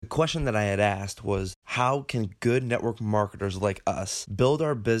question that I had asked was, how can good network marketers like us build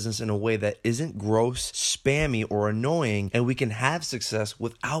our business in a way that isn't gross, spammy, or annoying, and we can have success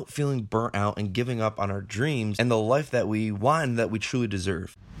without feeling burnt out and giving up on our dreams and the life that we want and that we truly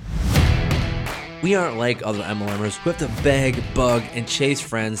deserve? We aren't like other MLMers who have to beg, bug, and chase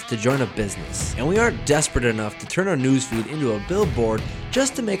friends to join a business. And we aren't desperate enough to turn our newsfeed into a billboard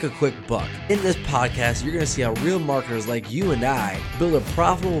just to make a quick buck. In this podcast, you're going to see how real marketers like you and I build a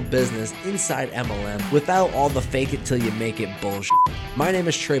profitable business inside MLM without all the fake it till you make it bullshit. My name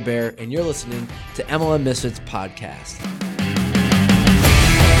is Trey Bear, and you're listening to MLM Misfits Podcast.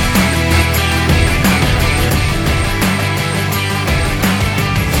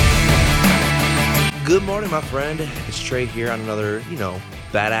 Good morning, my friend. It's Trey here on another,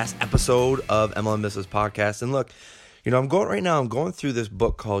 badass episode of MLM Misfits Podcast. And look, I'm going through this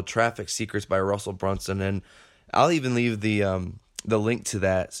book called Traffic Secrets by Russell Brunson, and I'll even leave the link to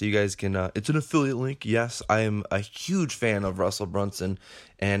that so you guys can. It's an affiliate link. Yes, I am a huge fan of Russell Brunson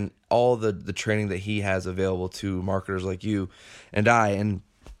and all the training that he has available to marketers like you and I,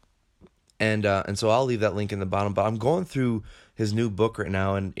 and so I'll leave that link in the bottom. But I'm going through his new book right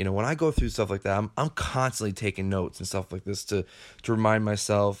now, and when I go through stuff like that, I'm constantly taking notes and stuff like this to remind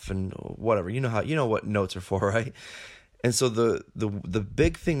myself and whatever. You know what notes are for, right? And so the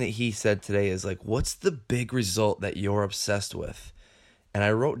big thing that he said today is like, what's the big result that you're obsessed with? And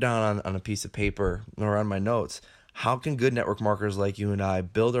I wrote down on a piece of paper or on my notes, how can good network marketers like you and I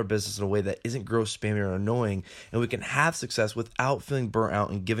build our business in a way that isn't gross, spammy, or annoying, and we can have success without feeling burnt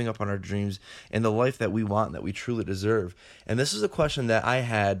out and giving up on our dreams and the life that we want and that we truly deserve? And this is a question that I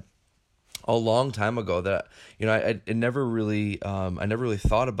had a long time ago that I never really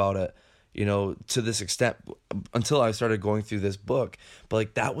thought about it to this extent until I started going through this book. But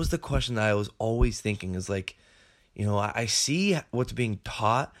like, that was the question that I was always thinking is like, I see what's being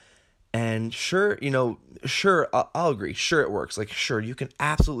taught. And sure, I'll agree. Sure, it works. Like, sure, you can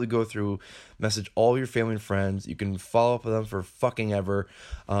absolutely go through, message all your family and friends. You can follow up with them for fucking ever.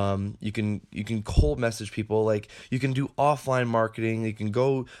 You can cold message people. Like, you can do offline marketing. You can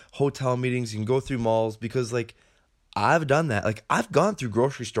go hotel meetings. You can go through malls, because like, I've done that. Like, I've gone through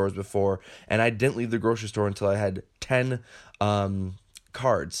grocery stores before, and I didn't leave the grocery store until I had 10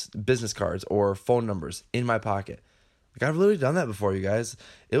 business cards or phone numbers in my pocket. Like, I've literally done that before, you guys.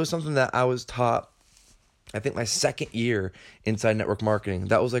 It was something that I was taught, I think, my second year inside network marketing.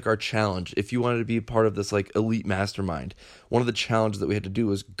 That was like our challenge. If you wanted to be a part of this like elite mastermind, one of the challenges that we had to do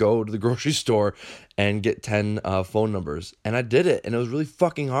was go to the grocery store and get 10 phone numbers. And I did it, and it was really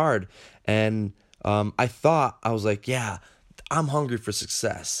fucking hard. And I was like, yeah, I'm hungry for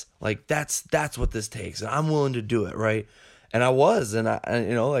success. Like, that's what this takes, and I'm willing to do it, right? And I was, and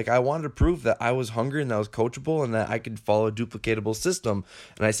I wanted to prove that I was hungry and that I was coachable and that I could follow a duplicatable system.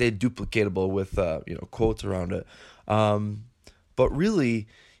 And I say duplicatable with, quotes around it. But really,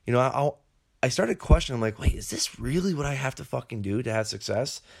 I started questioning, I'm like, wait, is this really what I have to fucking do to have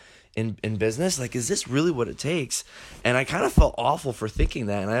success in business? Like, is this really what it takes? And I kind of felt awful for thinking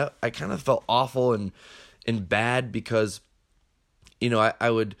that. And I kind of felt awful and bad because,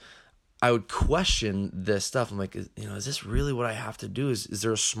 I would question this stuff. I'm like, is this really what I have to do? Is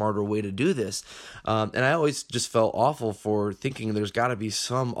there a smarter way to do this? And I always just felt awful for thinking there's got to be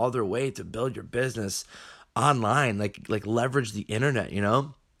some other way to build your business online, like leverage the internet,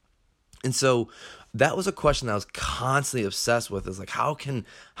 And so that was a question that I was constantly obsessed with, is like, how can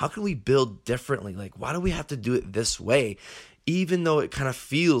we build differently? Like, why do we have to do it this way? Even though it kind of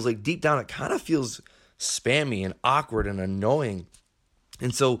feels like deep down, it kind of feels spammy and awkward and annoying.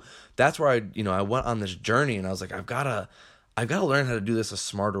 And so that's where I went on this journey, and I was like, I've got to learn how to do this a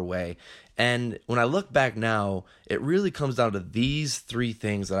smarter way. And when I look back now, it really comes down to these three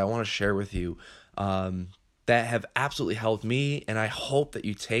things that I want to share with you that have absolutely helped me, and I hope that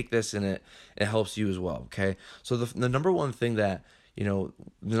you take this and it helps you as well. Okay, so the number one thing that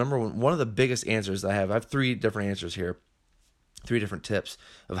one of the biggest answers I have three different answers here. 3 different tips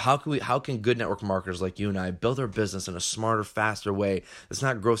of how can good network marketers like you and I build our business in a smarter, faster way that's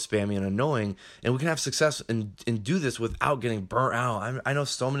not gross, spammy, and annoying, and we can have success and do this without getting burnt out. I know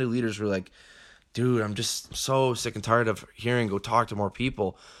so many leaders who are like, dude, I'm just so sick and tired of hearing go talk to more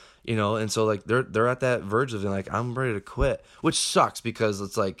people, and so like they're at that verge of being like, I'm ready to quit, which sucks because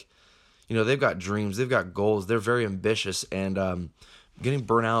it's like, they've got dreams, they've got goals, they're very ambitious, and getting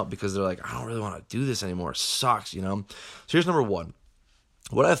burnt out because they're like, I don't really want to do this anymore. It sucks, So here's number one.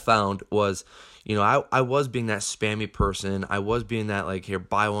 What I found was, I was being that spammy person. I was being that like, here,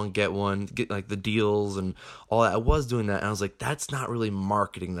 buy one, get one, get like the deals and all that. I was doing that. And I was like, that's not really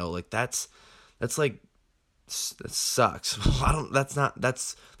marketing though. Like that's like It sucks. That's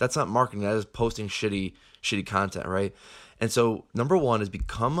not marketing. That is posting shitty content, right? And so number one is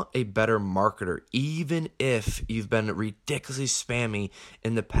become a better marketer, even if you've been ridiculously spammy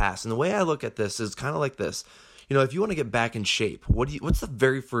in the past. And the way I look at this is kind of like this. If you want to get back in shape, what's the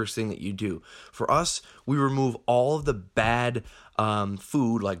very first thing that you do? For us, we remove all of the bad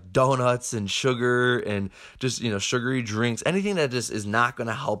food like donuts and sugar and just, sugary drinks, anything that just is not going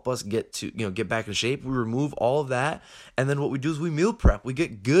to help us get back in shape. We remove all of that. And then what we do is we meal prep. We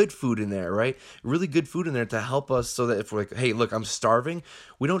get good food in there, right? Really good food in there to help us so that if we're like, hey, look, I'm starving,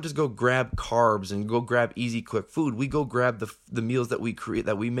 we don't just go grab carbs and go grab easy, quick food. We go grab the meals that we create,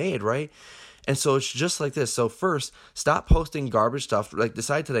 that we made, right? And so it's just like this. So first, stop posting garbage stuff. Like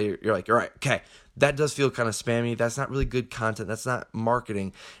decide today, you're like, all right, okay, that does feel kind of spammy. That's not really good content. That's not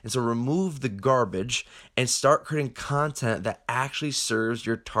marketing. And so remove the garbage and start creating content that actually serves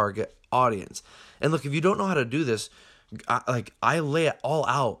your target audience. And look, if you don't know how to do this, I lay it all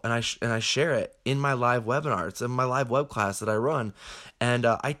out and I share it in my live webinar. It's in my live web class that I run, and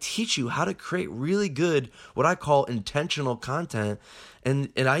I teach you how to create really good, what I call intentional content,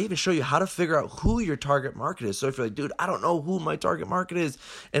 and I even show you how to figure out who your target market is. So if you're like, dude, I don't know who my target market is,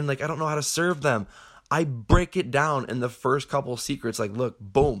 and like I don't know how to serve them, I break it down in the first couple of secrets. Like, look,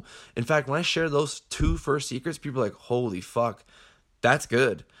 boom. In fact, when I share those 2 first secrets, people are like, holy fuck, that's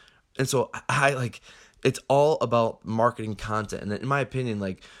good. And so it's all about marketing content. And in my opinion,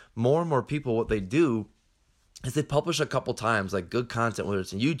 like more and more people, what they do is they publish a couple times, like good content, whether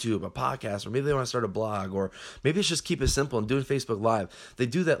it's on YouTube, a podcast, or maybe they want to start a blog, or maybe it's just keep it simple and doing Facebook Live. They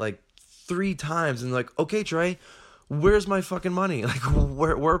do that like 3 times and like, okay, Trey, where's my fucking money? Like,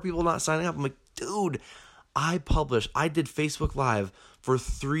 where are people not signing up? I'm like, dude, I did Facebook Live for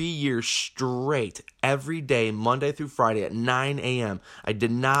 3 years straight, every day, Monday through Friday at 9 a.m. I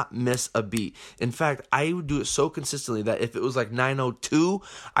did not miss a beat. In fact, I would do it so consistently that if it was like 9:02,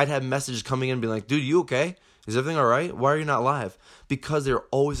 I'd have messages coming in being like, dude, you okay? Is everything all right? Why are you not live? Because they're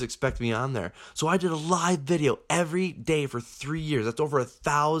always expecting me on there. So I did a live video every day for 3 years. That's over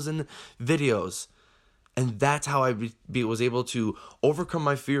 1,000 videos. And that's how I was able to overcome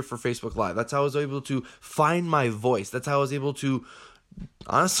my fear for Facebook Live. That's how I was able to find my voice. That's how I was able to,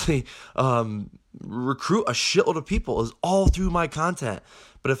 honestly, recruit a shitload of people, is all through my content.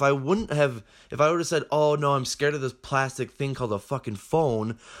 But if I would have said, oh no, I'm scared of this plastic thing called a fucking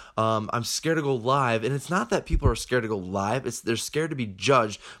phone, I'm scared to go live. And it's not that people are scared to go live. They're scared to be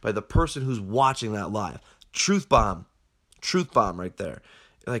judged by the person who's watching that live. Truth bomb right there.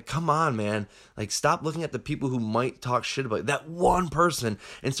 Like, come on, man. Like, stop looking at the people who might talk shit about that one person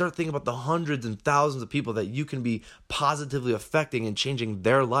and start thinking about the hundreds and thousands of people that you can be positively affecting and changing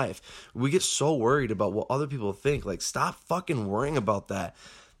their life. We get so worried about what other people think. Like, stop fucking worrying about that.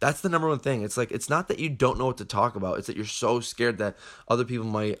 That's the number one thing. It's like, it's not that you don't know what to talk about. It's that you're so scared that other people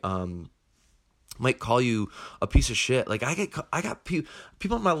might call you a piece of shit. Like I got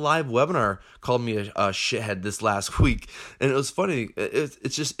people on my live webinar called me a shithead this last week, and it was funny.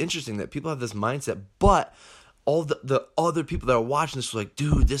 It's just interesting that people have this mindset, but all the other people that are watching this were like,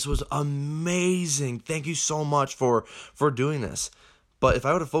 dude, this was amazing. Thank you so much for doing this. But if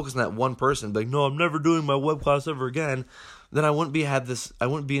I would have focused on that one person, like, no, I'm never doing my web class ever again, then I wouldn't be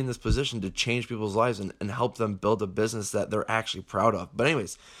in this position to change people's lives and help them build a business that they're actually proud of. But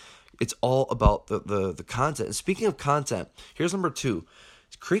anyways, it's all about the content. And speaking of content, here's number 2.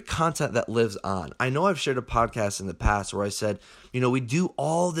 Create content that lives on. I know I've shared a podcast in the past where I said, we do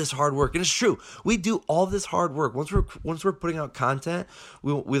all this hard work, and it's true. We do all this hard work. Once we're putting out content,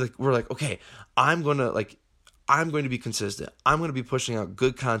 we're like, okay, I'm going to be consistent. I'm going to be pushing out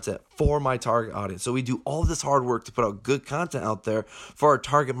good content for my target audience. So we do all this hard work to put out good content out there for our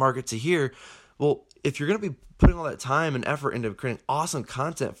target market to hear. Well, if you're going to be putting all that time and effort into creating awesome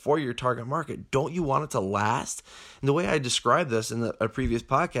content for your target market, don't you want it to last? And the way I described this in a previous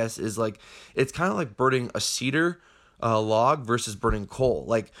podcast is like, it's kind of like burning a cedar log versus burning coal.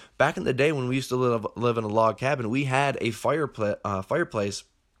 Like back in the day when we used to live in a log cabin, we had a fireplace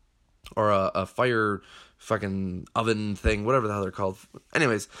or a fire fucking oven thing, whatever the hell they're called.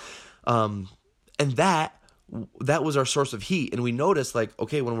 Anyways, and that was our source of heat. And we noticed, like,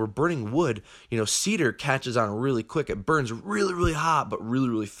 okay, when we're burning wood, cedar catches on really quick. It burns really, really hot, but really,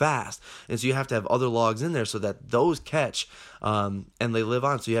 really fast. And so you have to have other logs in there so that those catch and they live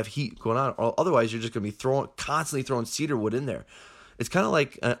on. So you have heat going on. Or otherwise, you're just going to be constantly throwing cedar wood in there. It's kind of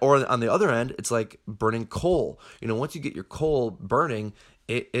like, or on the other end, it's like burning coal. Once you get your coal burning,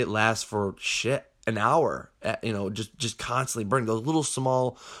 it lasts for an hour, just constantly burning those little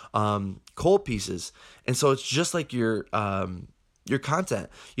small coal pieces. And so it's just like your your content.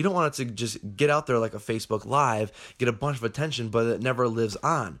 You don't want it to just get out there like a Facebook Live, get a bunch of attention, but it never lives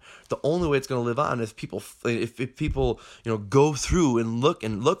on. The only way it's going to live on is if people go through and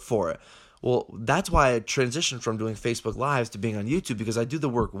look for it. Well, that's why I transitioned from doing Facebook Lives to being on YouTube, because I do the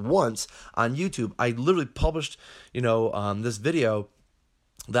work once on YouTube. I literally published this video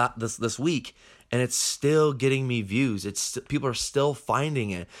this week, and it's still getting me views. People are still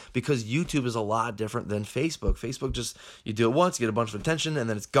finding it, because YouTube is a lot different than Facebook. Facebook, just you do it once, you get a bunch of attention, and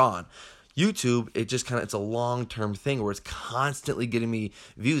then it's gone. YouTube, it's a long-term thing where it's constantly getting me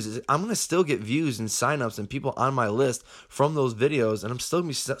views. I'm going to still get views and signups and people on my list from those videos, and I'm still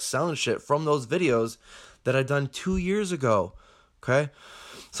going to be selling shit from those videos that I done 2 years ago, okay?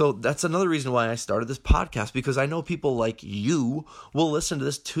 So that's another reason why I started this podcast, because I know people like you will listen to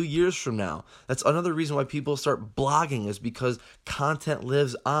this 2 years from now. That's another reason why people start blogging, is because content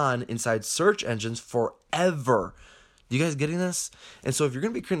lives on inside search engines forever. You guys getting this? And so if you're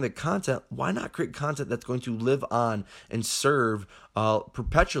going to be creating the content, why not create content that's going to live on and serve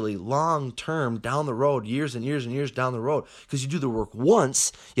perpetually, long term, down the road, years and years and years down the road? Because you do the work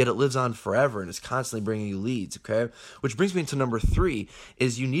once, yet it lives on forever, and it's constantly bringing you leads, okay? Which brings me to number 3,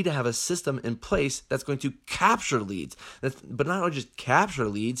 is you need to have a system in place that's going to capture leads. But not only just capture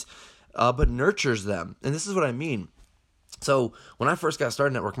leads, but nurtures them. And this is what I mean. So when I first got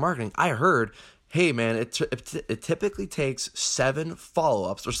started in network marketing, I heard, hey man, it typically takes 7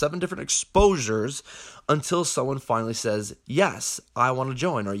 follow-ups or 7 different exposures until someone finally says, yes, I want to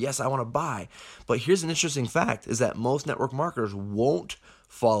join, or yes, I want to buy. But here's an interesting fact, is that most network marketers won't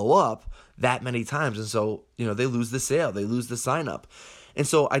follow up that many times. And so, they lose the sale, they lose the sign up. And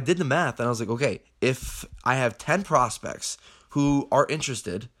so I did the math, and I was like, okay, if I have 10 prospects who are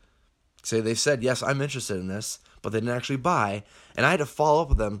interested, say they said, yes, I'm interested in this, but they didn't actually buy, and I had to follow up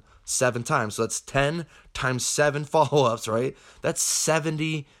with them 7 times. So that's 10 times 7 follow-ups, right? That's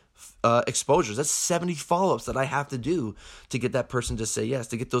 70 exposures. That's 70 follow-ups that I have to do to get that person to say yes,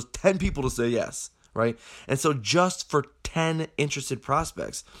 to get those 10 people to say yes, right? And so just for 10 interested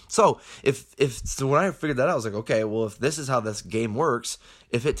prospects. So so when I figured that out, I was like, okay, well, if this is how this game works,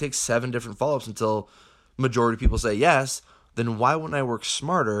 if it takes 7 different follow-ups until majority of people say yes, then why wouldn't I work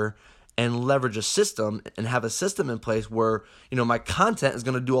smarter and leverage a system and have a system in place where, my content is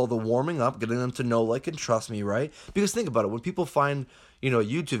going to do all the warming up, getting them to know, like, and trust me, right? Because think about it. When people find, a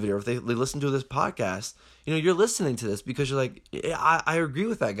YouTube video, if they listen to this podcast, you're listening to this because you're like, yeah, I agree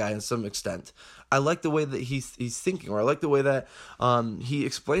with that guy in some extent. I like the way that he's thinking, or I like the way that he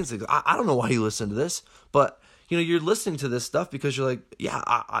explains things. I don't know why you listen to this, but you're listening to this stuff because you're like, yeah,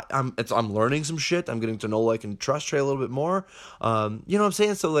 I'm learning some shit. I'm getting to know, like, and trust Trey a little bit more. You know what I'm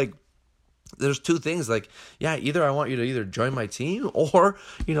saying? So, like, there's 2 things, like, yeah, either I want you to either join my team, or,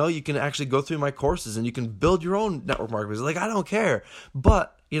 you can actually go through my courses and you can build your own network marketing business. Like, I don't care.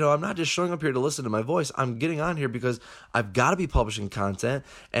 But, I'm not just showing up here to listen to my voice. I'm getting on here because I've got to be publishing content,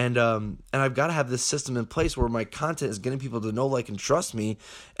 and I've got to have this system in place where my content is getting people to know, like, and trust me.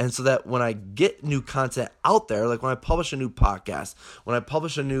 And so that when I get new content out there, like when I publish a new podcast, when I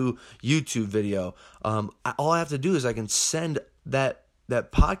publish a new YouTube video, all I have to do is I can send that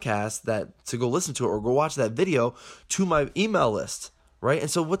podcast to go listen to it or go watch that video to my email list, right?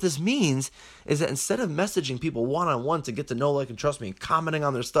 And so what this means is that instead of messaging people one-on-one to get to know, like, and trust me, and commenting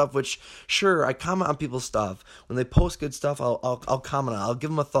on their stuff, which, sure, I comment on people's stuff. When they post good stuff, I'll comment on it. I'll give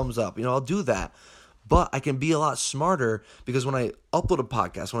them a thumbs up. I'll do that. But I can be a lot smarter, because when I upload a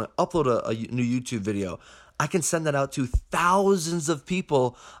podcast, when I upload a new YouTube video, I can send that out to thousands of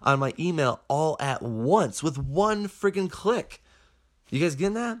people on my email all at once with one friggin' click. You guys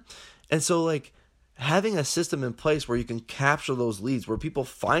getting that? And so, like, having a system in place where you can capture those leads, where people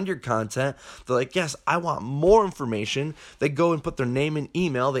find your content, they're like, yes, I want more information. They go and put their name and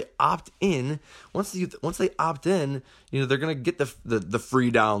email. They opt in. Once they opt in, they're going to get the free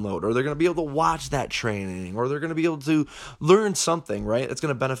download, or they're going to be able to watch that training, or they're going to be able to learn something, right? That's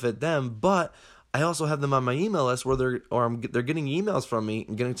going to benefit them. But I also have them on my email list where they're getting emails from me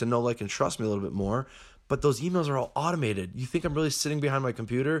and getting to know, like, and trust me a little bit more. But those emails are all automated. You think I'm really sitting behind my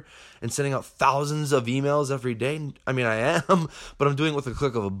computer and sending out thousands of emails every day? I mean, I am, but I'm doing it with a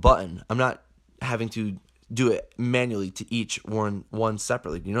click of a button. I'm not having to do it manually to each one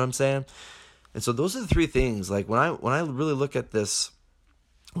separately. You know what I'm saying? And so those are the 3 things. Like, when I really look at this,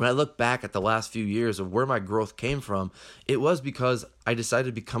 when I look back at the last few years of where my growth came from, it was because I decided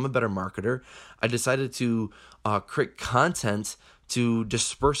to become a better marketer. I decided to create content to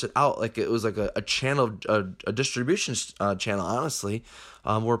disperse it out, like it was like a channel, a distribution channel, honestly.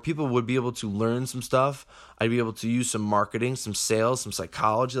 where people would be able to learn some stuff. I'd be able to use some marketing, some sales, some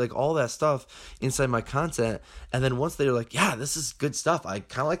psychology, like all that stuff inside my content. And then once they're like, yeah, this is good stuff, I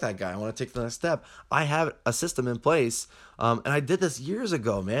kind of like that guy, I want to take the next step, I have a system in place. And I did this years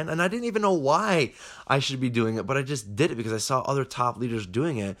ago, man. And I didn't even know why I should be doing it, but I just did it because I saw other top leaders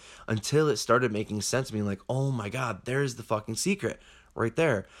doing it until it started making sense to me. Like, oh my God, there's the fucking secret right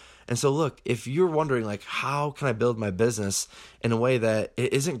there. And so look, if you're wondering like, how can I build my business in a way that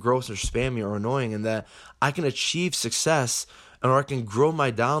it isn't gross or spammy or annoying, and that I can achieve success, or I can grow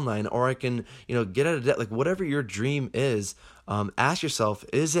my downline, or I can, get out of debt, like whatever your dream is, ask yourself,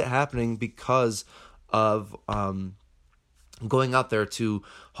 is it happening because of going out there to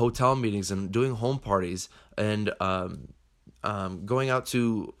hotel meetings and doing home parties and going out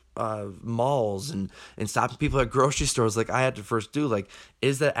to malls and stopping people at grocery stores like I had to first do? Like,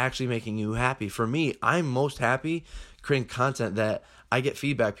 is that actually making you happy? For me, I'm most happy creating content that I get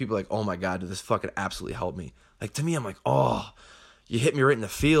feedback. People are like, oh my God, did this fucking absolutely help me? Like, to me, I'm like, oh, you hit me right in the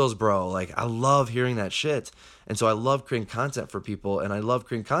feels, bro. Like, I love hearing that shit. And so I love creating content for people, and I love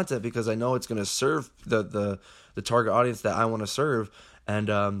creating content because I know it's going to serve the target audience that I want to serve, and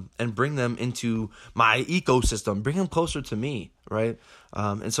bring them into my ecosystem, bring them closer to me, right?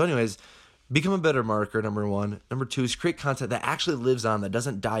 And so anyways, become a better marketer, number one. Number two is create content that actually lives on, that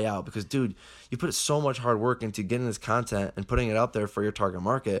doesn't die out. Because, dude, you put so much hard work into getting this content and putting it out there for your target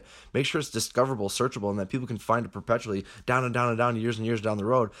market. Make sure it's discoverable, searchable, and that people can find it perpetually down and down and down, years and years down the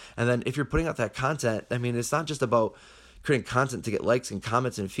road. And then if you're putting out that content, I mean, it's not just about creating content to get likes and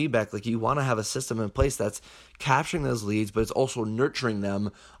comments and feedback. Like, you want to have a system in place that's capturing those leads, but it's also nurturing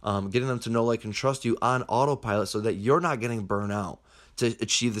them, getting them to know, like, and trust you on autopilot so that you're not getting burnt out to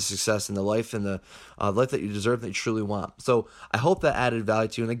achieve the success in the life and the life that you deserve, that you truly want. So I hope that added value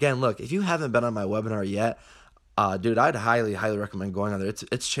to you. And again, look, if you haven't been on my webinar yet, dude, I'd highly recommend going on there.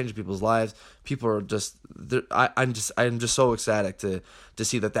 It's changing people's lives. People are just, I'm just so ecstatic to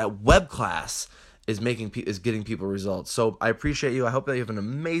see that web class is getting people results. So I appreciate you. I hope that you have an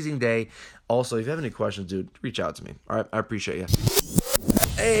amazing day. Also, if you have any questions, dude, reach out to me. All right, I appreciate you.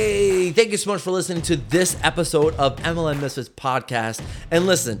 Hey, thank you so much for listening to this episode of MLM Misfits Podcast. And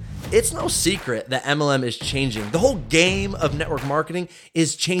listen, it's no secret that MLM is changing. The whole game of network marketing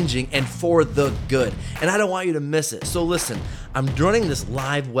is changing, and for the good. And I don't want you to miss it. So listen, I'm running this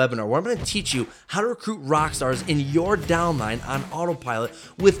live webinar where I'm going to teach you how to recruit rock stars in your downline on autopilot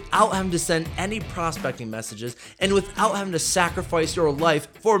without having to send any prospecting messages and without having to sacrifice your life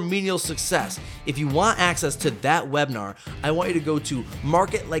for menial success. If you want access to that webinar, I want you to go to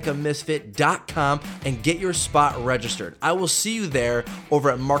marketlikeamisfit.com and get your spot registered. I will see you there over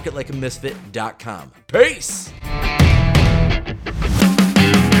at marketlikeamisfit.com. Peace!